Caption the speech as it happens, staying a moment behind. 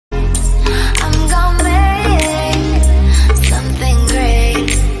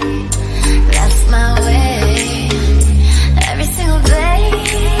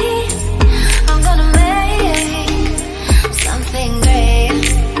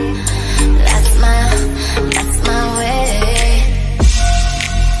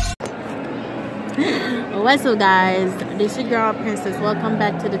What's up, guys? This is your girl Princess. Welcome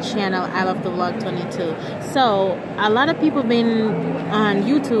back to the channel. I love the vlog 22. So a lot of people been on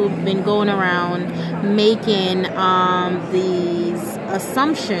YouTube been going around making these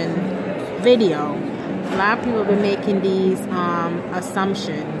assumption video. A lot of people have been making these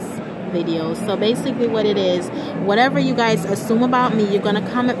assumptions videos. So basically what it is, whatever you guys assume about me, you're gonna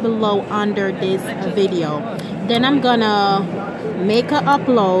comment below under this video. Then I'm gonna make an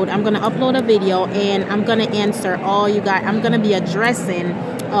upload. I'm gonna upload a video and I'm gonna answer all you guys. I'm gonna be addressing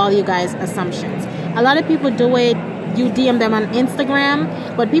all you guys assumptions. A lot of people do it, you DM them on Instagram,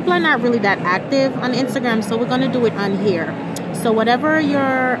 but people are not really that active on Instagram, so we're gonna do it on here. So whatever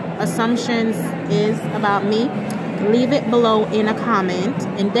your assumptions is about me, leave it below in a comment,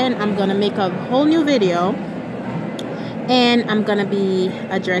 and then I'm gonna make a whole new video and I'm gonna be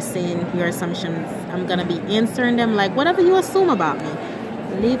addressing your assumptions. I'm gonna be answering them, like whatever you assume about me,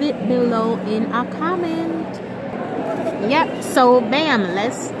 leave it below in a comment. Yep, so bam,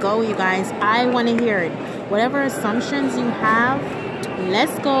 let's go, you guys. I want to hear it. Whatever assumptions you have,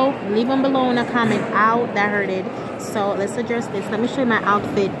 let's go. Leave them below in a comment. Ow, that hurted. So let's address this. Let me show you my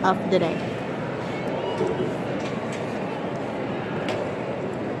outfit of the day.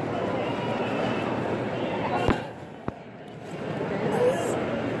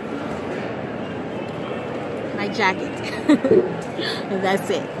 My jacket. That's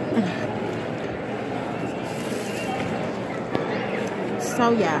it.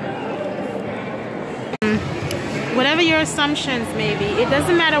 So yeah, whatever your assumptions may be, it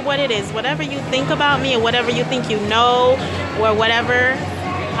doesn't matter what it is. Whatever you think about me or whatever you think you know or whatever,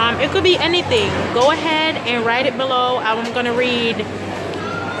 it could be anything. Go ahead and write it below. I'm gonna read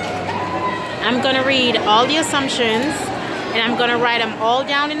all the assumptions, and I'm gonna write them all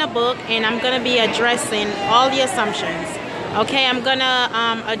down in a book, and I'm gonna be addressing all the assumptions. Okay, I'm gonna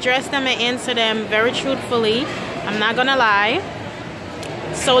address them and answer them very truthfully. I'm not gonna lie.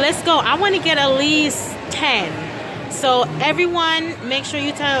 So let's go. I want to get at least 10. So everyone, make sure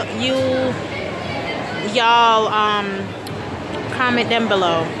you tell y'all comment them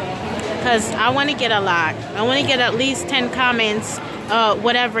below, because I want to get a lot. I want to get at least 10 comments.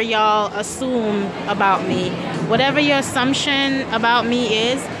 Whatever y'all assume about me, whatever your assumption about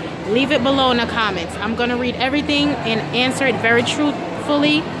me is, leave it below in the comments. I'm gonna read everything and answer it very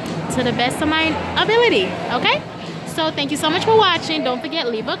truthfully to the best of my ability. Okay, so thank you so much for watching. Don't forget,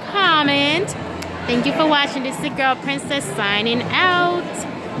 leave a comment. Thank you for watching. This is your girl Princess signing out.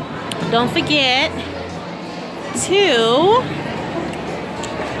 Don't forget to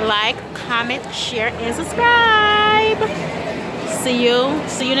like, comment, share, and subscribe. See you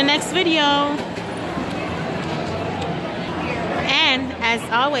in the next video. And as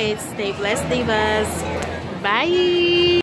always, stay blessed, divas. Bye.